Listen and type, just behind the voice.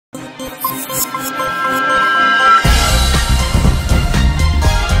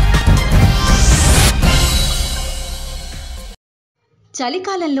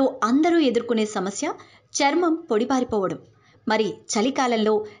చలికాలంలో అందరూ ఎదుర్కొనే సమస్య చర్మం పొడిబారిపోవడం. మరి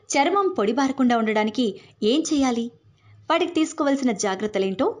చలికాలంలో చర్మం పొడిబారకుండా ఉండడానికి ఏం చేయాలి? వాటికి తీసుకోవాల్సిన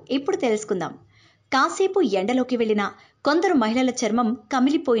జాగ్రత్తలేంటో ఇప్పుడు తెలుసుకుందాం. కాసేపు ఎండలోకి వెళ్ళినా కొందరు మహిళల చర్మం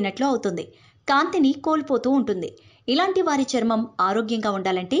కమిలిపోయినట్లు అవుతుంది, కాంతిని కోల్పోతూ ఉంటుంది. ఇలాంటి వారి చర్మం ఆరోగ్యంగా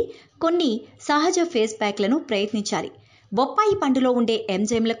ఉండాలంటే కొన్ని సహజ ఫేస్ ప్యాక్లను ప్రయత్నించాలి. బొప్పాయి పండులో ఉండే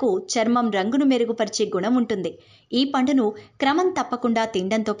ఎంజైమ్లకు చర్మం రంగును మెరుగుపరిచే గుణం ఉంటుంది. ఈ పండును క్రమం తప్పకుండా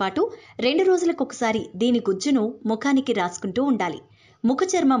తినడంతో పాటు 2 రోజులకొకసారి దీని గుజ్జును ముఖానికి రాసుకుంటూ ఉండాలి. ముఖ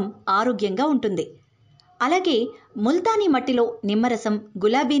చర్మం ఆరోగ్యంగా ఉంటుంది. అలాగే ముల్తానీ మట్టిలో నిమ్మరసం,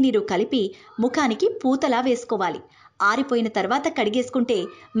 గులాబీ నీరు కలిపి ముఖానికి పూతలా వేసుకోవాలి. ఆరిపోయిన తర్వాత కడిగేసుకుంటే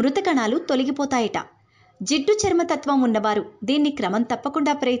మృతకణాలు తొలగిపోతాయట. జిడ్డు చర్మతత్వం ఉన్నవారు దీన్ని క్రమం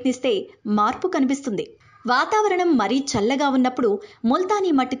తప్పకుండా ప్రయత్నిస్తే మార్పు కనిపిస్తుంది. వాతావరణం మరీ చల్లగా ఉన్నప్పుడు ముల్తానీ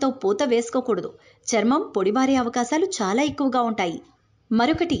మట్టితో పూత వేసుకోకూడదు. చర్మం పొడిబారే అవకాశాలు చాలా ఎక్కువగా ఉంటాయి.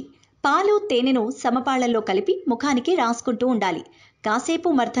 మరొకటి, పాలు, తేనెను సమపాళ్లలో కలిపి ముఖానికి రాసుకుంటూ ఉండాలి. కాసేపు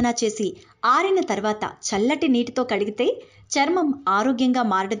మర్దన చేసి ఆరిన తర్వాత చల్లటి నీటితో కడిగితే చర్మం ఆరోగ్యంగా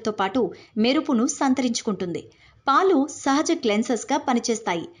మారడంతో పాటు మెరుపును సంతరించుకుంటుంది. పాలు సహజ క్లెన్సర్స్గా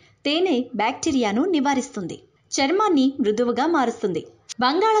పనిచేస్తాయి. తేనె బ్యాక్టీరియాను నివారిస్తుంది, చర్మాన్ని మృదువుగా మారుస్తుంది.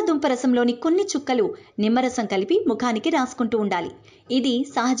 బంగాళాదుంప రసంలోని కొన్ని చుక్కలు నిమ్మరసం కలిపి ముఖానికి రాసుకుంటూ ఉండాలి. ఇది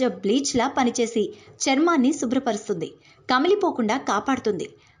సహజ బ్లీచ్లా పనిచేసి చర్మాన్ని శుభ్రపరుస్తుంది, కమిలిపోకుండా కాపాడుతుంది.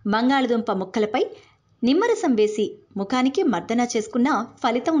 బంగాళాదుంప ముక్కలపై నిమ్మరసం వేసి ముఖానికి మర్దన చేసుకున్న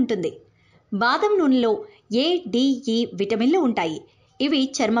ఫలితం ఉంటుంది. బాదం నూనెలో ఏ, డి, ఈ విటమిన్లు ఉంటాయి. ఇవి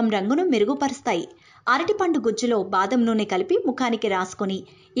చర్మం రంగును మెరుగుపరుస్తాయి. అరటిపండు గుజ్జులో బాదం నూనె కలిపి ముఖానికి రాసుకొని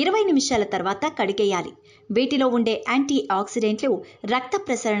 20 నిమిషాల తర్వాత కడిగేయాలి. వీటిలో ఉండే యాంటీ ఆక్సిడెంట్లు రక్త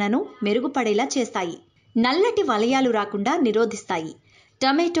ప్రసరణను మెరుగుపడేలా చేస్తాయి, నల్లటి వలయాలు రాకుండా నిరోధిస్తాయి.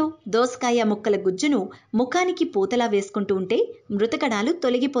 టమాటో, దోసకాయ ముక్కల గుజ్జును ముఖానికి పూతలా వేసుకుంటూ ఉంటే మృతకణాలు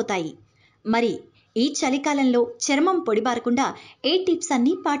తొలగిపోతాయి. మరి ఈ చలికాలంలో చర్మం పొడిబారకుండా ఏ టిప్స్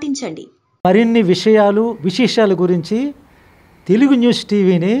అన్నీ పాటించండి. మరిన్ని విషయాలు, విశేషాల గురించి తెలుగు న్యూస్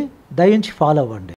టీవీని దయించి ఫాలో అవ్వండి.